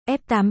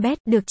F8bet,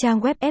 được trang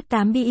web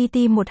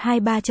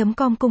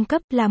F8bet123.com cung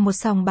cấp, là một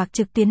sòng bạc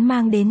trực tuyến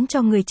mang đến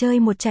cho người chơi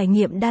một trải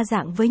nghiệm đa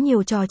dạng với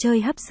nhiều trò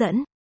chơi hấp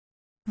dẫn.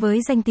 Với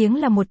danh tiếng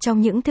là một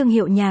trong những thương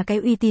hiệu nhà cái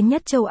uy tín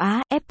nhất châu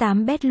Á,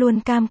 F8bet luôn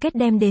cam kết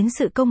đem đến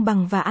sự công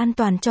bằng và an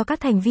toàn cho các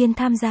thành viên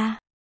tham gia.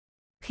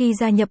 Khi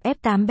gia nhập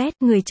F8bet,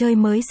 người chơi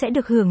mới sẽ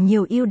được hưởng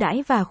nhiều ưu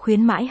đãi và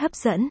khuyến mãi hấp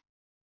dẫn.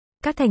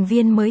 Các thành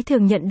viên mới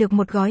thường nhận được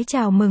một gói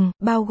chào mừng,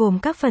 bao gồm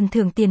các phần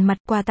thưởng tiền mặt,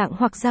 quà tặng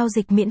hoặc giao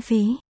dịch miễn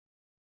phí.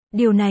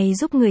 Điều này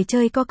giúp người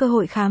chơi có cơ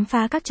hội khám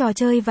phá các trò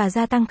chơi và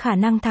gia tăng khả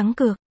năng thắng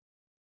cược.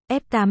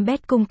 F8bet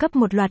cung cấp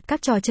một loạt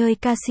các trò chơi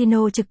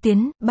casino trực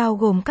tuyến, bao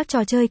gồm các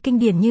trò chơi kinh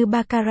điển như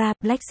Baccarat,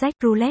 Blackjack,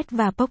 Roulette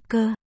và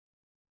Poker.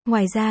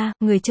 Ngoài ra,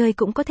 người chơi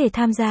cũng có thể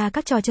tham gia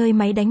các trò chơi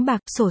máy đánh bạc,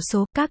 xổ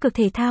số, cá cược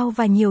thể thao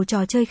và nhiều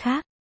trò chơi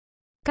khác.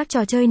 Các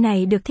trò chơi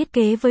này được thiết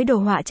kế với đồ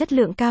họa chất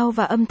lượng cao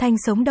và âm thanh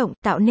sống động,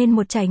 tạo nên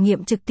một trải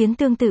nghiệm trực tuyến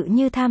tương tự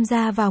như tham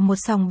gia vào một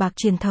sòng bạc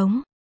truyền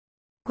thống.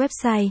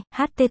 Website: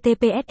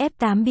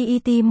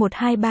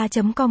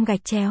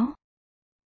 https://f8bet123.com/.